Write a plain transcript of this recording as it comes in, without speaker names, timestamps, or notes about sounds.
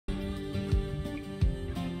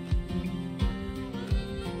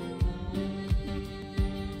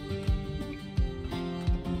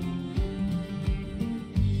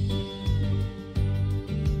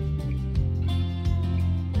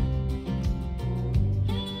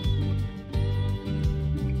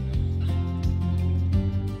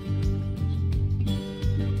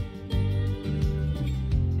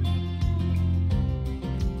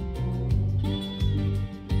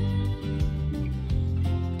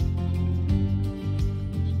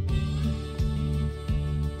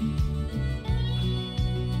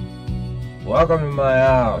Welcome to my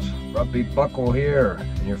house. Frumpy Buckle here,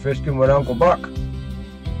 and you're fishing with Uncle Buck.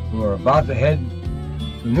 We're about to head to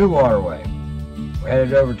a new waterway. We're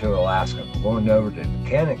headed over to Alaska. We're going over to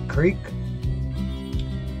Kaniq Creek.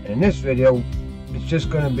 And in this video, it's just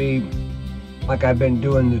going to be like I've been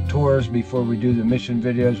doing the tours before we do the mission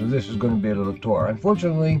videos. Well, this is going to be a little tour.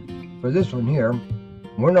 Unfortunately, for this one here,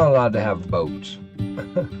 we're not allowed to have boats.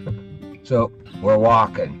 So, we're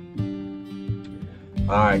walking.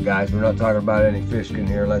 Alright guys, we're not talking about any fishing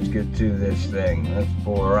here. Let's get to this thing. Let's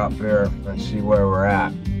pull her up here and see where we're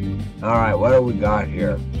at. Alright, what do we got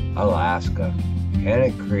here? Alaska.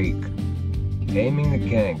 Kaniq Creek. Taming the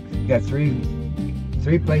Kaniq. You got three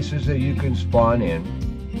places that you can spawn in.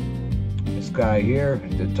 This guy here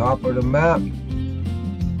at the top of the map.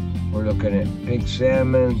 We're looking at pink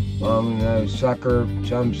salmon, long-nosed sucker,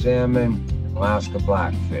 chum salmon, Alaska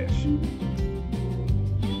blackfish.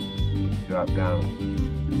 Drop down,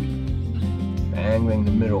 angling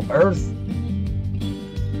the Middle Earth.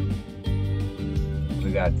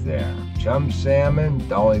 We got there chum salmon,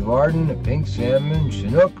 Dolly Varden, the pink salmon,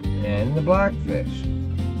 Chinook, and the blackfish.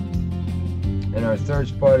 And our third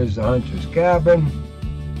spot is the Hunter's Cabin.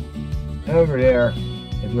 And over there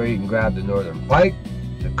is where you can grab the northern pike,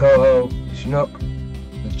 the coho, the Chinook,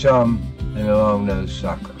 the chum, and the long-nosed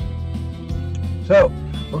sucker. So,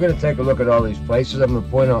 we're going to take a look at all these places. I'm going to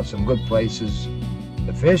point out some good places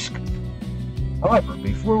to fish. However,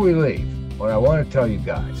 before we leave, what I want to tell you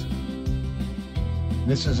guys,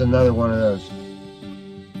 this is another one of those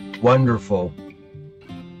wonderful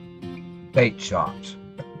bait shops.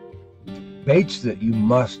 Baits that you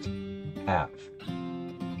must have.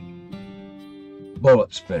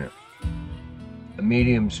 Bullet spinner. A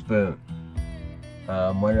medium spoon.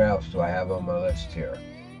 What else do I have on my list here?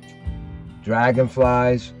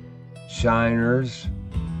 Dragonflies, shiners,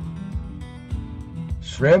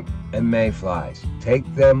 shrimp, and mayflies. Take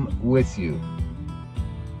them with you.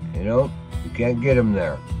 You know, you can't get them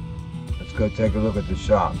there. Let's go take a look at the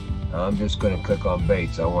shop. I'm just going to click on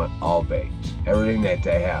baits. I want all baits. Everything that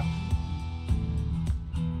they have.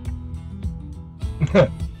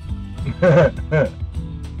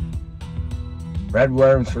 Red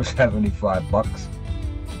worms for 75 bucks.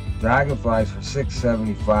 Dragonflies for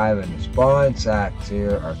 $6.75, and the spawn sacks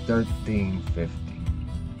here are $13.50.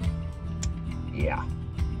 Yeah.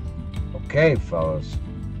 Okay, fellas.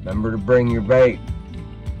 Remember to bring your bait.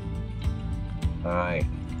 Alright.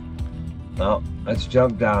 Well, let's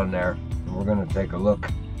jump down there. And we're going to take a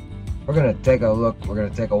look. We're going to take a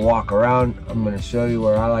walk around. I'm going to show you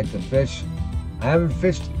where I like to fish. I haven't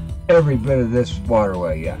fished every bit of this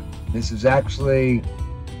waterway yet. This is actually,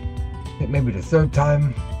 I think maybe the third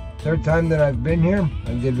time that I've been here.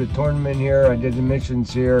 I did the tournament here, I did the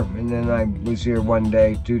missions here, and then I was here 1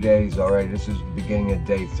 day, 2 days already. This is the beginning of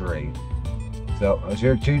day 3. So I was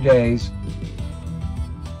here 2 days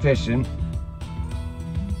fishing.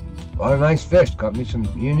 A lot of nice fish. Caught me some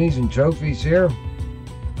unis and trophies here.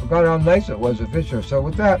 Forgot how nice it was to fish here. So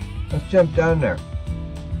with that, let's jump down there.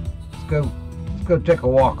 Let's go take a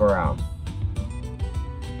walk around.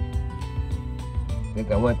 I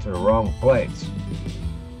think I went to the wrong place.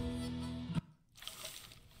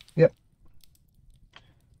 Yep.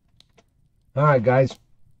 Alright guys,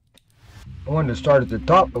 I wanted to start at the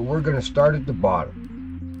top, but we're going to start at the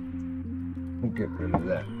bottom. We'll get rid of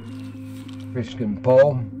that. Fishing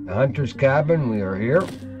pole, the Hunter's Cabin, we are here.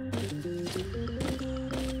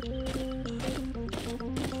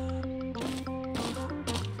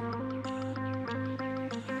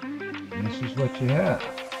 And this is what you have.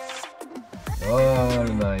 A lot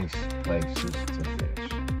of nice places to fish.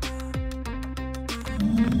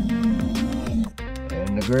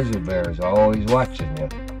 And the grizzly bear is always watching you.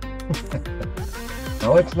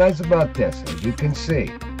 Now what's nice about this, as you can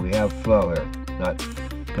see, we have flow here. Not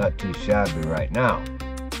too shabby right now,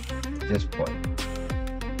 at this point.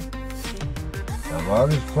 Now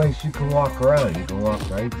largest place you can walk around, you can walk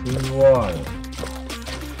right through the water.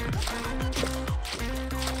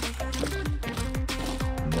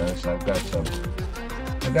 Notice I've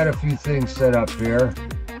got a few things set up here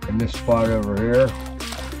in this spot over here.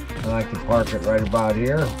 I like to park it right about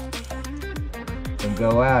here and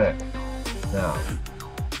go at it. Now,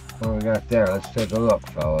 what we got there? Let's take a look,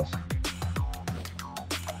 fellas.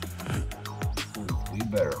 We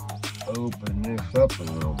better open this up a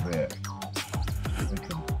little bit. We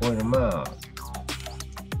can point them out.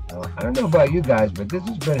 Now, I don't know about you guys, but this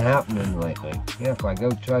has been happening lately. Yeah, if I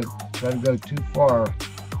go try to go too far,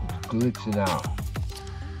 it's glitching out.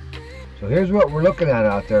 So here's what we're looking at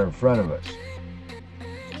out there in front of us.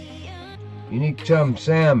 Unique chum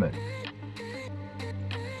salmon.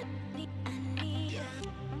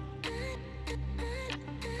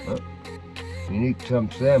 Unique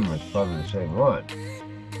chump salmon is probably the same one.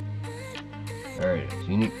 There it is.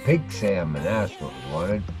 Unique pink salmon, that's what we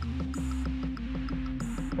wanted.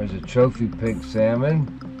 There's a trophy pink salmon.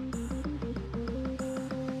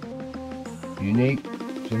 Unique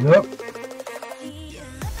Chinook.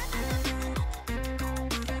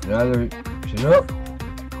 Another Chinook.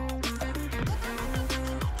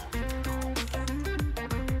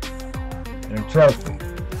 And a trophy.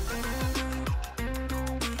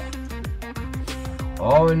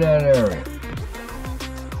 All in that area.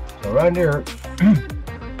 So right here,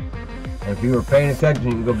 if you were paying attention,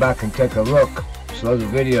 you can go back and take a look. Slow the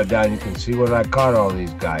video down, you can see what I caught all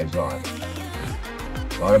these guys on.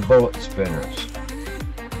 A lot of bullet spinners.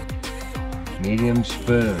 Medium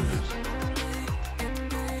spoons.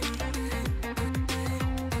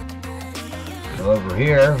 And over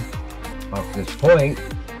here, off this point,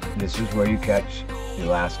 this is where you catch the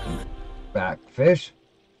Alaskan backfish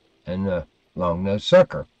and the long-nosed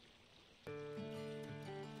sucker.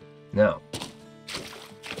 Now,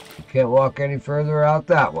 you can't walk any further out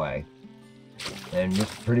that way. And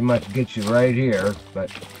this pretty much gets you right here,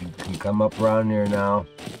 but you can come up around here now.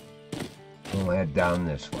 We'll head down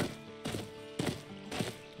this way.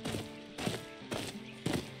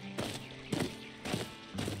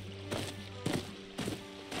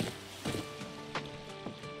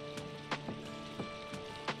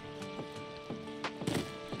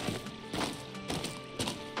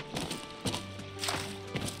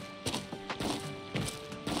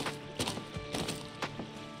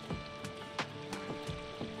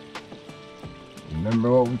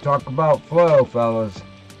 Remember what we talk about flow, fellas.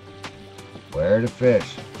 Where to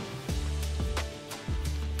fish.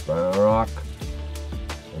 Front of the rock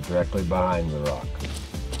or directly behind the rock.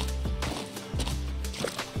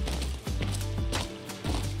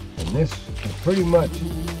 And this is pretty much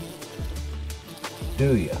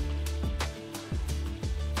do ya.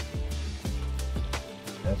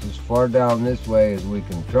 That's as far down this way as we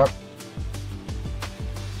can truck.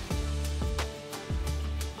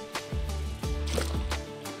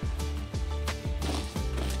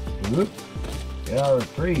 Whoop. Get out of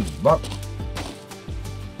the trees, buck.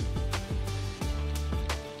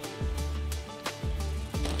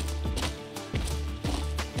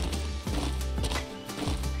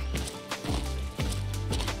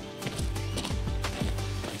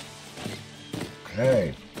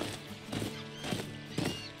 Okay.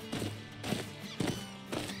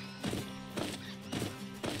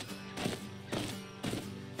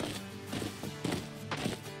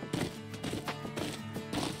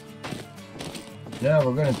 Now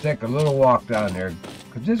we're going to take a little walk down here,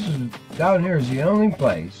 because this is down here is the only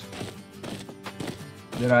place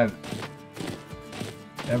that I've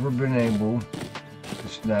ever been able to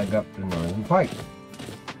snag up the northern pike.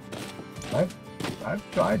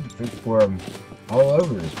 I've tried to fish for them all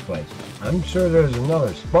over this place. I'm sure there's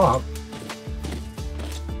another spot.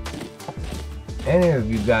 Any of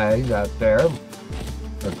you guys out there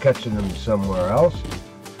are catching them somewhere else,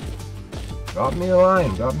 drop me a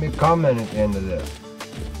line, drop me a comment at the end of this.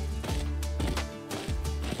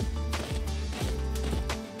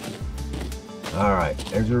 Alright,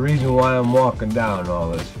 there's a reason why I'm walking down all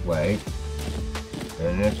this way.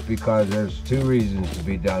 And it's because there's two reasons to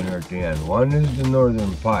be down here at the end. One is the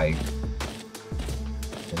northern pike.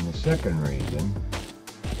 And the second reason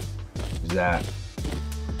is that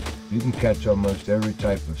you can catch almost every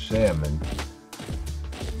type of salmon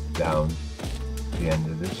down the end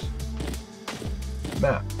of this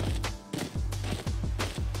map.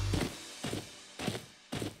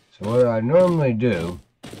 So what I normally do,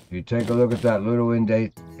 if you take a look at that little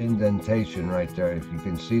indentation right there, if you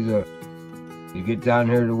can see you get down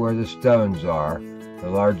here to where the stones are, the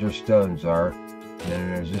larger stones are, and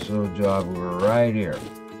then there's this little jogger right here.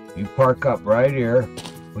 You park up right here,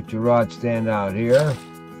 put your rod stand out here,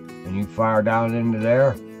 and you fire down into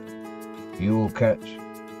there, you will catch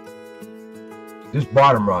just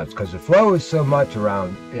bottom rods, because the flow is so much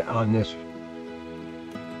around on this.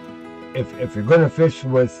 If you're going to fish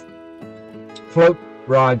with float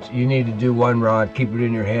rods, you need to do one rod, keep it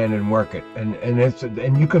in your hand and work it,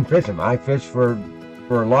 and you can fish them. I fish for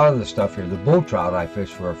a lot of the stuff here. The bull trout I fish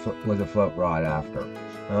for with a float rod after.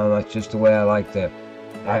 That's just the way I like the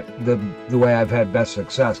way I've had best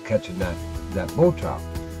success catching that bull trout.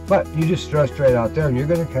 But you just throw straight out there and you're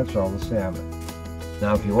going to catch all the salmon.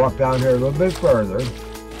 Now if you walk down here a little bit further,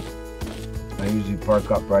 I usually park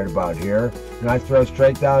up right about here, and I throw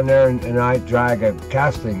straight down there and I drag a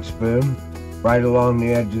casting spoon right along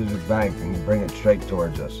the edge of the bank and bring it straight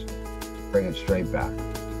towards us. Bring it straight back.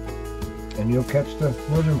 And you'll catch the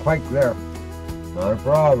northern pike there. Not a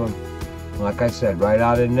problem. Like I said, right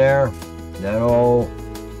out in there, And that'll,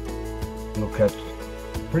 you'll catch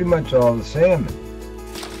pretty much all the salmon.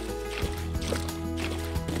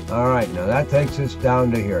 Alright, now that takes us down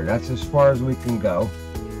to here. That's as far as we can go.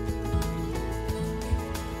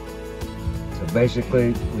 So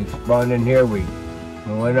basically, we spawned in here, we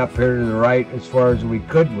went up here to the right as far as we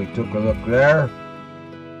could. We took a look there.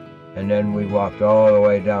 And then we walked all the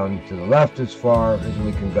way down to the left as far as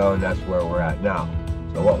we can go, and that's where we're at now.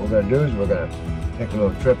 So what we're going to do is we're going to take a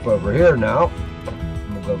little trip over here now,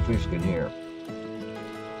 and we'll go fishing here.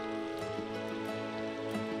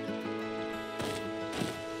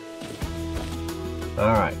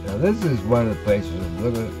 Alright, now this is one of the places,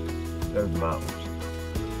 look at it, there's mountains.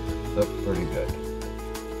 Look pretty good.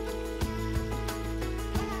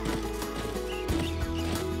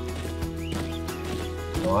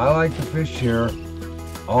 So I like to fish here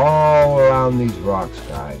all around these rocks,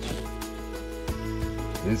 guys.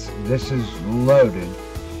 This is loaded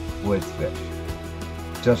with fish.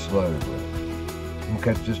 Just loaded with it. You can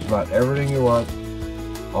catch just about everything you want.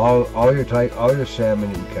 All your salmon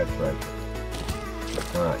you can catch right here.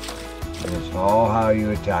 Alright. And it's all how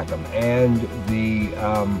you attack them. And the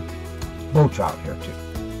bull trout here too.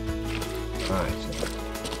 Alright, so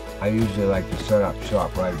I usually like to set up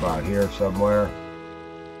shop right about here somewhere.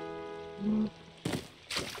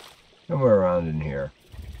 Somewhere around in here.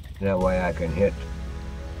 That way I can hit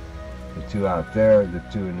the two out there, the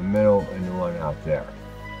two in the middle, and the one out there.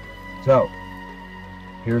 So,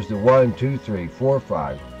 here's the 1, 2, 3, 4,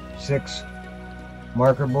 5, 6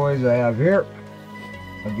 marker buoys I have here.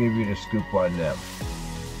 I'll give you the scoop on them.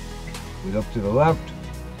 We look to the left.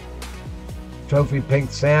 Trophy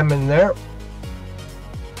pink salmon there.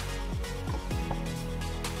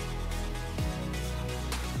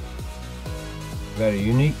 Got a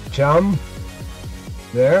unique chum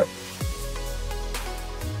there.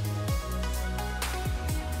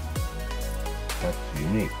 That's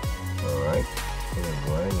unique. Alright.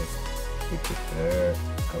 There.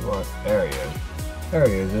 Come on. There he is. There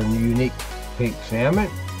he is. A unique pink salmon.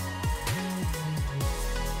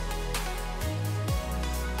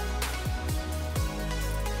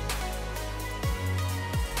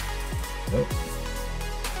 Nope.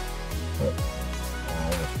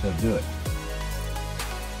 Let's still do it.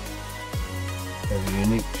 There's a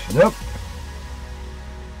unique Chinook.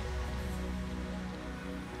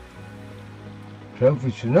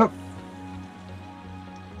 Trophy Chinook.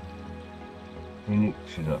 Unique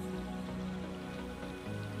Chinook.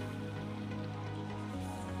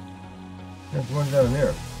 There's one down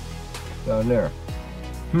there. Down there.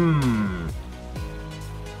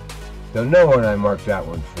 Don't know what I marked that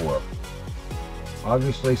one for.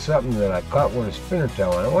 Obviously something that I caught with a spinner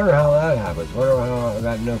tail on. I wonder how that happens. I wonder how I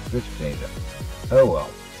got no fish data. Oh well.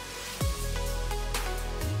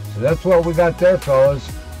 So that's what we got there, fellas.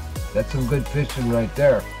 That's some good fishing right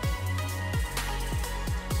there.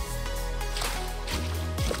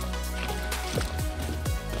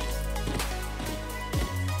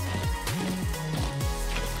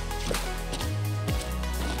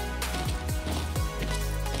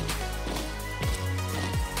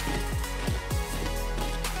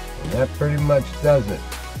 And that pretty much does it.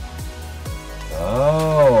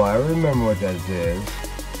 Oh, I remember what that is.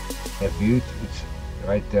 It's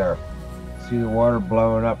right there. See the water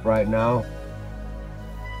blowing up right now?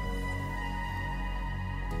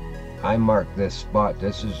 I marked this spot.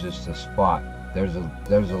 This is just a spot. There's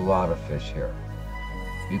a lot of fish here.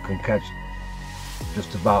 You can catch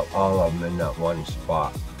just about all of them in that one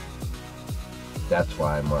spot. That's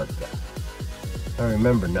why I marked that. I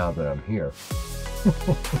remember now that I'm here.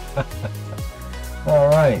 All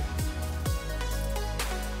right.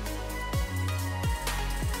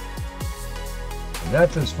 And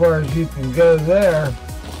that's as far as you can go there.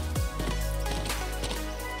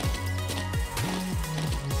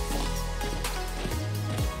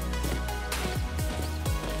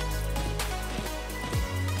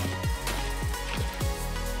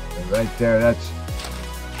 And right there, that's,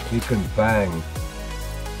 you can bang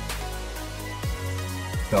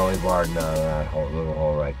belly button out of that whole little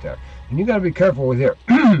hole right there. And you got to be careful with here.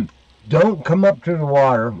 Don't come up to the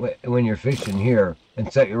water when you're fishing here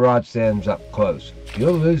and set your rod stands up close.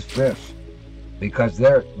 You'll lose fish because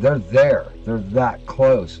they're there. They're that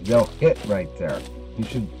close. They'll hit right there. You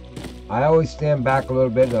should. I always stand back a little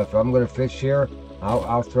bit. If I'm going to fish here,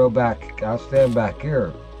 I'll throw back. I'll stand back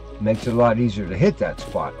here. It makes it a lot easier to hit that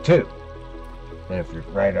spot too. And if you're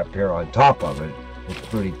right up here on top of it, it's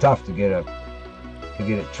pretty tough to get it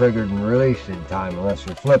triggered and released in time unless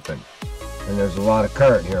you're flipping. And there's a lot of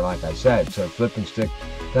current here, like I said, so flipping stick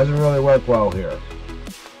doesn't really work well here.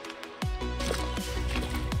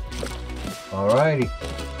 Alrighty.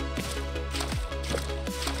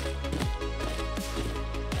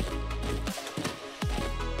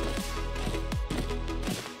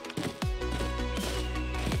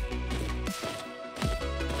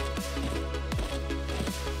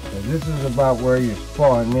 this is about where you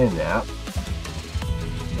spawn in at.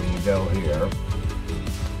 And you go here.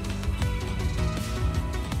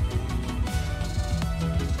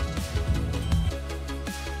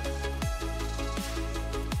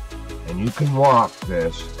 And you can walk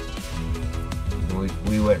this.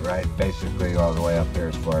 We went right basically all the way up here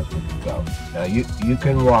as far as we could go. Now you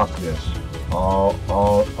can walk this all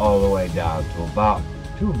the way down to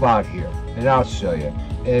about here, and I'll show you.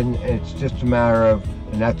 And it's just a matter of,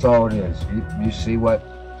 and that's all it is. You see what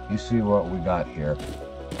we got here,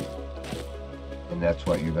 and that's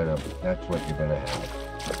what you're gonna have.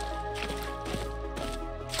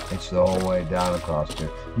 It's the whole way down across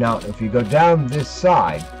here. Now, if you go down this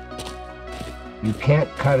side, you can't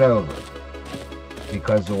cut over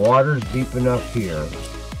because the water's deep enough here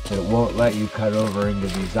that it won't let you cut over into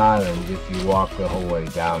these islands if you walk the whole way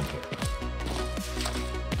down here.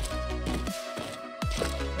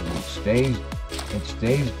 And it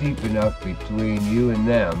stays deep enough between you and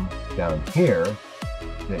them down here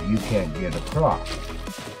that you can't get across.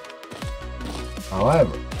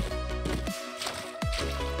 However,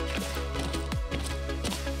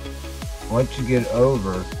 once you get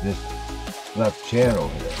over this left channel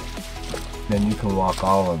here, then you can walk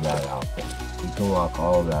all of that out there. You can walk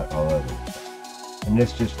all of that all over. And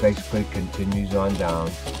this just basically continues on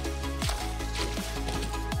down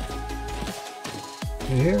to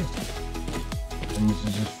here. And this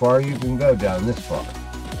is as far as you can go down this far.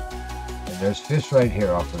 And there's fish right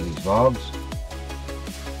here off of these logs.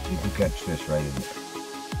 You can catch fish right in there.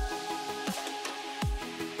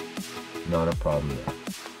 Not a problem there.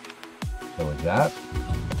 So with that,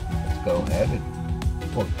 let's go ahead and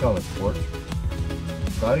teleport.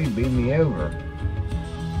 Thought he'd beam me over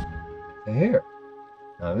to here.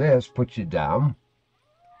 Now this puts you down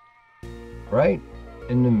right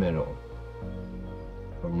in the middle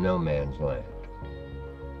of no man's land.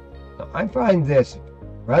 Now, I find this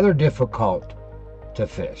rather difficult to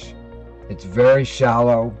fish. It's very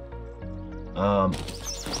shallow.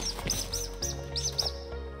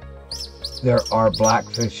 There are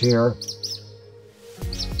blackfish here.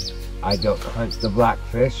 I don't hunt the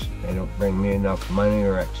blackfish. They don't bring me enough money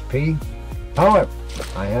or XP. However,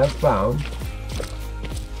 I have found,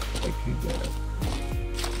 take you there,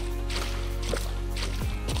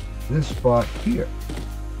 this spot here.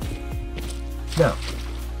 Now,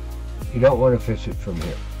 you don't want to fish it from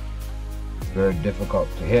here. It's very difficult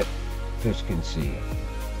to hit. Fish can see you.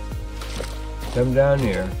 Come down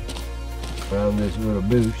here, around this little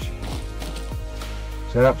bush,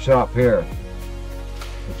 set up shop here,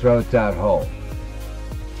 and throw it that hole.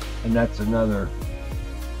 And that's another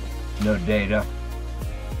no data,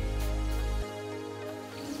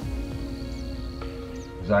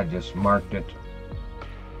 because I just marked it.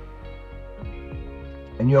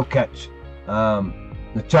 And you'll catch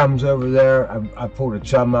the chums over there. I pulled a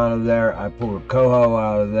chum out of there. I pulled a coho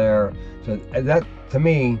out of there. So that, to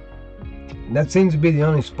me, that seems to be the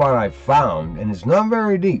only spot I've found, and it's not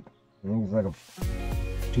very deep. I think it's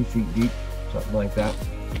like 2 feet deep, something like that.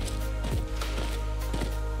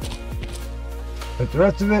 But the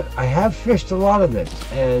rest of it, I have fished a lot of this,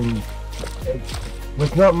 and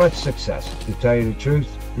with not much success. To tell you the truth,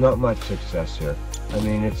 not much success here. I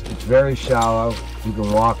mean, it's very shallow. You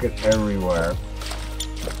can walk it everywhere.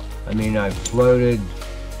 I mean, I've floated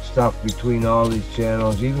stuff between all these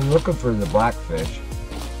channels, even looking for the blackfish.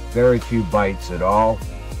 Very few bites at all.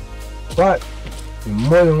 But you're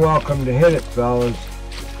more than welcome to hit it, fellas.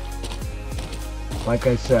 Like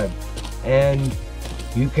I said, and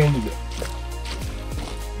you can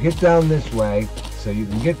get down this way, so you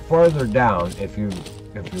can get farther down if you're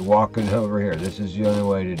walking over here. This is the only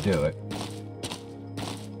way to do it.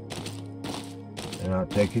 And I'll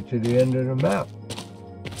take you to the end of the map.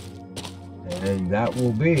 And that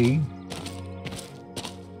will be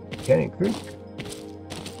Kaniq Creek.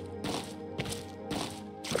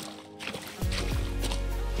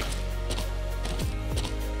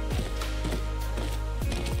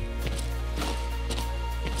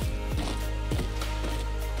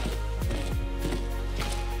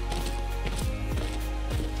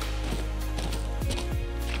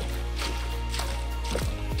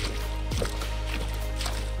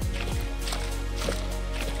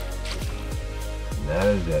 That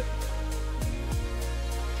is it.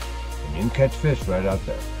 And you can catch fish right out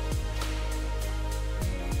there.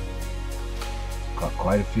 Caught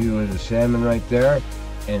quite a few of the salmon right there.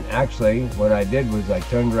 And actually, what I did was I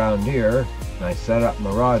turned around here and I set up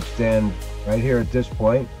my rod stand right here at this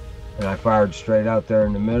point, and I fired straight out there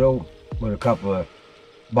in the middle with a couple of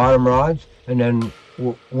bottom rods, and then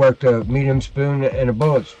worked a medium spoon and a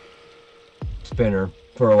bullet spinner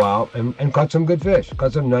for a while and caught some good fish.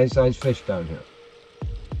 Caught some nice sized fish down here.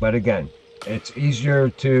 But again, it's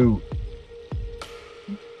easier to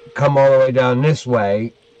come all the way down this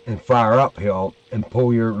way and fire uphill and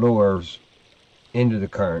pull your lures into the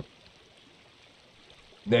current.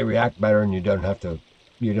 They react better, and you don't have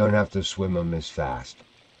to swim them as fast.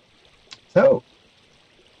 So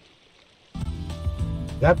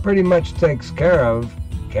that pretty much takes care of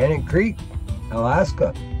Kaniq Creek,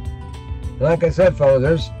 Alaska. And like I said,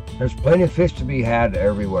 fellas, there's plenty of fish to be had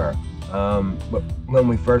everywhere. But when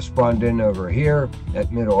we first spawned in over here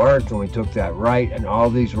at Middle Earth, and we took that right, and all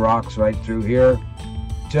these rocks right through here,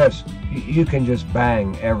 you can just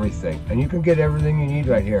bang everything, and you can get everything you need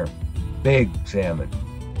right here. Big salmon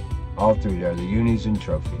all through there, the unis and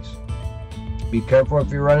trophies. Be careful if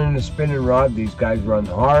you're running a spinning rod. These guys run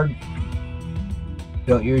hard.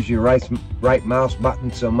 Don't use your right mouse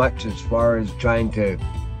button so much as far as trying to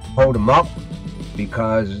hold them up,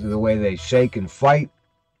 because of the way they shake and fight,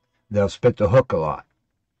 they'll spit the hook a lot.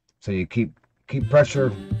 So you keep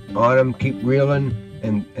pressure on them, keep reeling,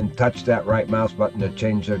 and touch that right mouse button to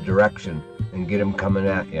change their direction and get them coming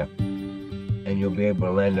at you. And you'll be able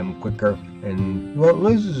to land them quicker, and you won't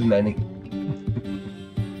lose as many.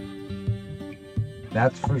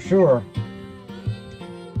 That's for sure.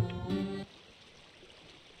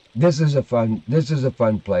 This is a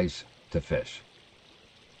fun place to fish.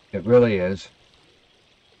 It really is.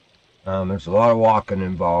 There's a lot of walking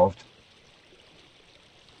involved.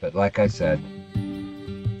 But like I said,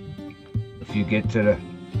 if you get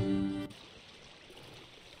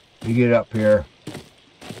up here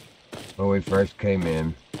where we first came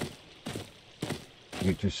in,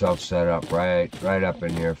 get yourself set up right up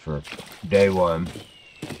in here for day one.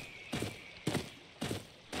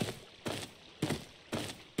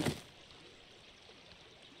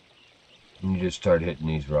 And you just start hitting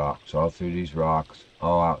these rocks, all through these rocks,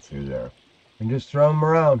 all out through there. And just throw them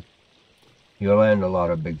around. You'll land a lot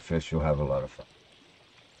of big fish, you'll have a lot of fun.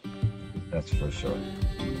 That's for sure.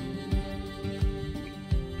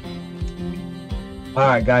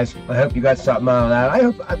 Alright guys, I hope you got something out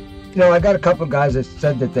of that. I got a couple of guys that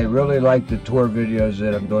said that they really like the tour videos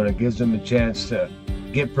that I'm doing. It gives them a chance to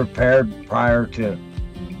get prepared prior to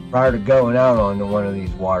going out onto one of these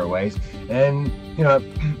waterways. And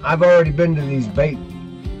I've already been to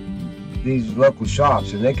these local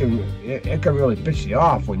shops, and it can really piss you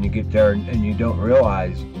off when you get there and you don't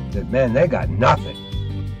realize that, man, they got nothing.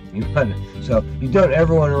 So you don't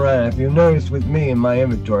ever want to run. If you notice with me in my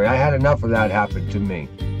inventory, I had enough of that happen to me.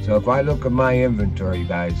 So if I look at my inventory,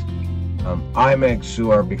 guys, I make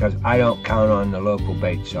sure, because I don't count on the local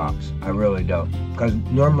bait shops. I really don't, because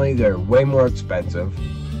normally they're way more expensive.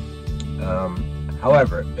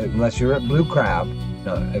 However, unless you're at Blue Crab,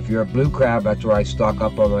 if you're at Blue Crab, that's where I stock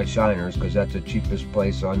up on my shiners, because that's the cheapest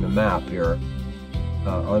place on the map here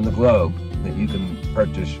on the globe that you can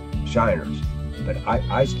purchase shiners. But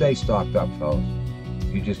I stay stocked up, fellas.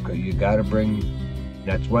 You gotta bring.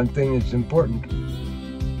 That's one thing that's important.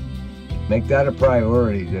 Make that a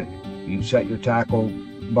priority, that you set your tackle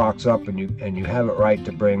box up and you have it right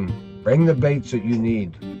to bring the baits that you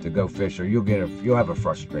need to go fish, or you'll have a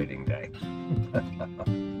frustrating day.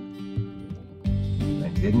 I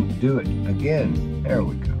didn't do it again. There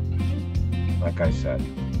we go. Like I said,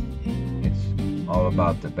 it's all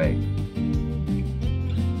about the bait.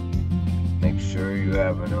 Make sure you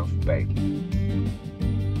have enough bait,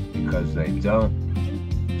 because they don't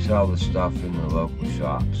sell the stuff in the local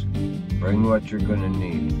shops. Bring what you're gonna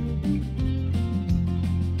need.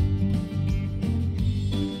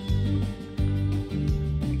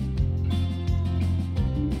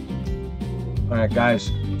 Alright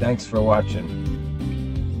guys, thanks for watching.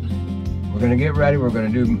 We're gonna get ready. We're gonna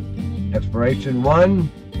do exploration 1.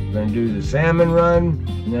 We're gonna do the salmon run,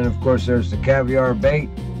 and then of course there's the caviar bait.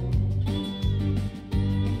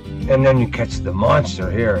 And then you catch the monster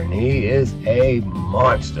here, and he is a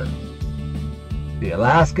monster. The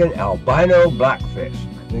Alaskan albino blackfish.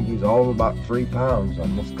 I think he's all of about 3 pounds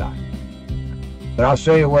on this guy. But I'll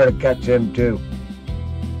show you where to catch him too.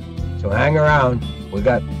 So hang around. We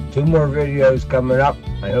got 2 more videos coming up.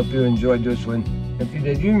 I hope you enjoyed this one. If you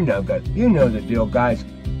did, you know the deal, guys.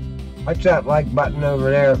 Watch that like button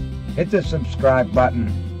over there. Hit the subscribe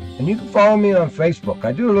button. And you can follow me on Facebook.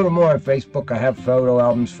 I do a little more on Facebook. I have photo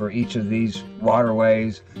albums for each of these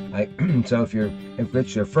waterways. So if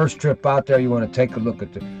it's your first trip out there, you want to take a look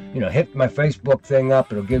at hit my Facebook thing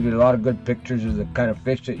up. It'll give you a lot of good pictures of the kind of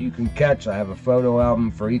fish that you can catch. I have a photo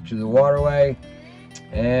album for each of the waterway.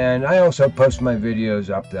 And I also post my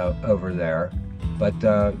videos up over there. But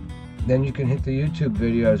then you can hit the YouTube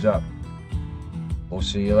videos up. We'll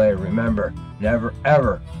see you later. Remember, never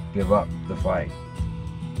ever give up the fight.